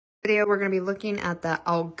Video we're going to be looking at the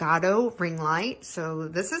Elgato Ring Light. So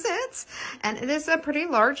this is it, and it is a pretty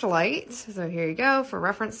large light. So here you go for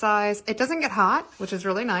reference size. It doesn't get hot, which is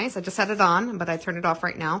really nice. I just had it on, but I turned it off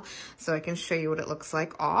right now so I can show you what it looks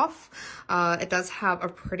like off. It does have a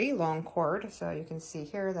pretty long cord, so you can see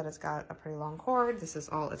here that it's got a pretty long cord. This is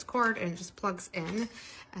all its cord, and it just plugs in,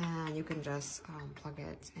 and you can just plug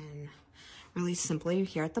it in really simply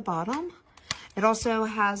here at the bottom. It also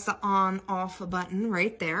has the on-off button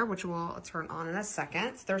right there, which we'll turn on in a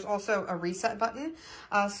second. There's also a reset button.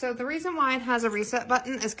 So the reason why it has a reset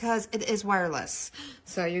button is because it is wireless.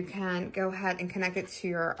 So you can go ahead and connect it to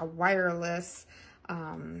your wireless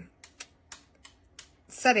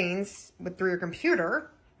settings through your computer.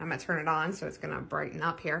 I'm gonna turn it on so it's gonna brighten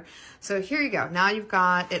up here. So here you go. Now you've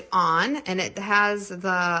got it on, and it has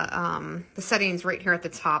the settings right here at the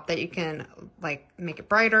top that you can like make it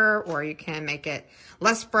brighter, or you can make it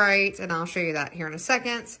less bright, and I'll show you that here in a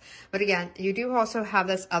second. But again, you do also have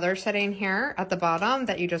this other setting here at the bottom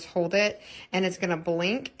that you just hold it and it's gonna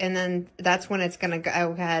blink, and then that's when it's gonna go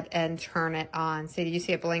ahead and turn it on. See, do you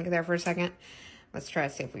see it blink there for a second? Let's try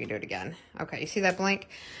to see if we can do it again. Okay, you see that blink?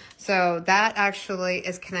 So that actually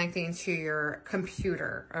is connecting to your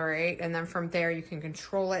computer, all right? And then from there, you can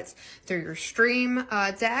control it through your Stream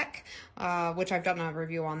Deck, which I've done a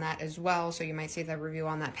review on that as well. So you might see the review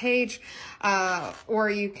on that page. Or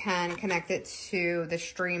you can connect it to the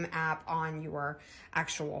Stream app on your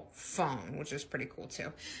actual phone, which is pretty cool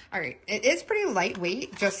too. All right, it is pretty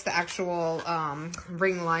lightweight, just the actual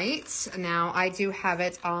ring light. Now I do have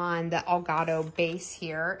it on the Elgato base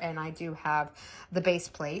here, and I do have the base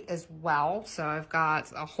plate as well. So I've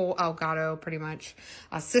got a whole Elgato pretty much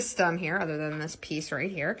system here, other than this piece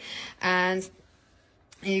right here. And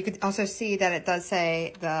you can also see that it does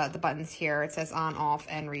say the buttons here. It says on, off,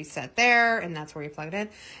 and reset there, and that's where you plug it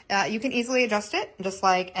in. You can easily adjust it, just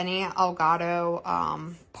like any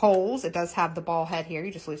Elgato poles. It does have the ball head here.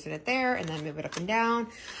 You just loosen it there and then move it up and down.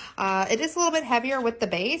 It is a little bit heavier with the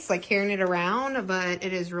base, like carrying it around, but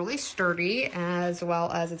it is really sturdy, as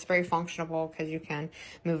well as it's very functional because you can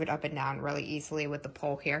move it up and down really easily with the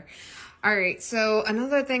pole here. All right, so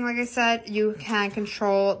another thing, like I said, you can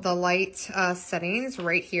control the light settings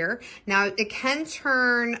right here. Now, it can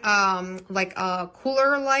turn like a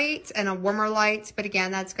cooler light and a warmer light, but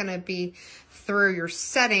again, that's going to be through your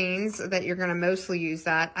settings that you're going to mostly use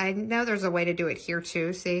that. I know there's a way to do it here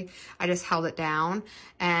too. See, I just held it down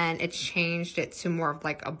and it changed it to more of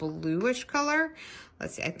like a bluish color.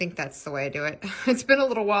 Let's see, I think that's the way I do it. It's been a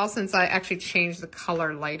little while since I actually changed the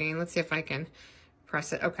color lighting. Let's see if I can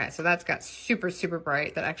press it. Okay, so that's got super, super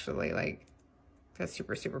bright. That actually like, that's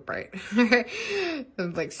super, super bright.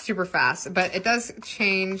 Like super fast, but it does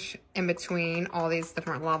change in between all these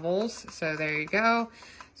different levels. So there you go.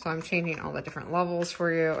 So I'm changing all the different levels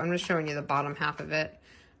for you. I'm just showing you the bottom half of it.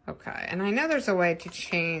 Okay, and I know there's a way to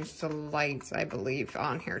change the lights, I believe,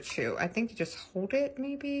 on here too. I think you just hold it,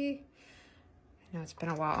 maybe. I know it's been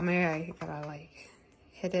a while. Maybe I gotta like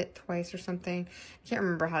hit it twice or something. I can't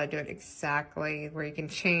remember how to do it exactly, where you can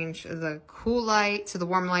change the cool light to the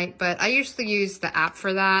warm light, but I usually use the app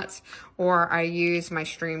for that, or I use my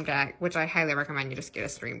Stream Deck, which I highly recommend you just get a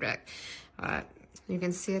Stream Deck. You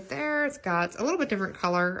can see it there. It's got a little bit different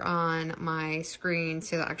color on my screen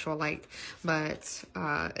to the actual light, but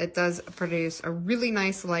it does produce a really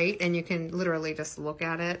nice light, and you can literally just look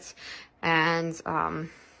at it, and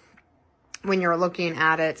when you're looking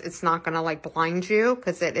at it, it's not going to like blind you,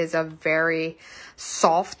 because it is a very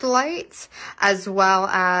soft light, as well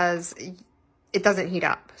as it doesn't heat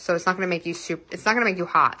up. So it's not going to make you it's not going to make you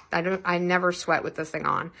hot. I never sweat with this thing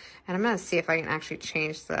on. And I'm going to see if I can actually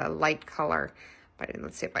change the light color. But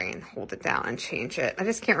let's see if I can hold it down and change it. I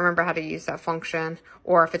just can't remember how to use that function,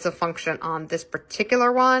 or if it's a function on this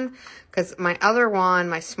particular one, because my other one,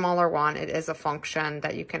 my smaller one, it is a function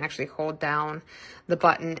that you can actually hold down the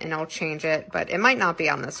button and it'll change it, but it might not be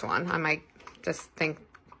on this one. I might just think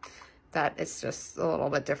that it's just a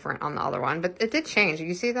little bit different on the other one, but it did change.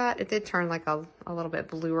 You see that? It did turn like a little bit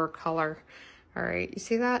bluer color. All right, you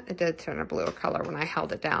see that? It did turn a bluer color when I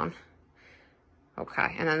held it down.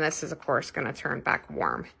 Okay, and then this is, of course, going to turn back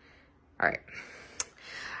warm. All right.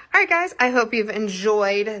 All right, guys, I hope you've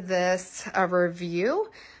enjoyed this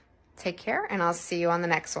review. Take care, and I'll see you on the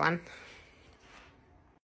next one.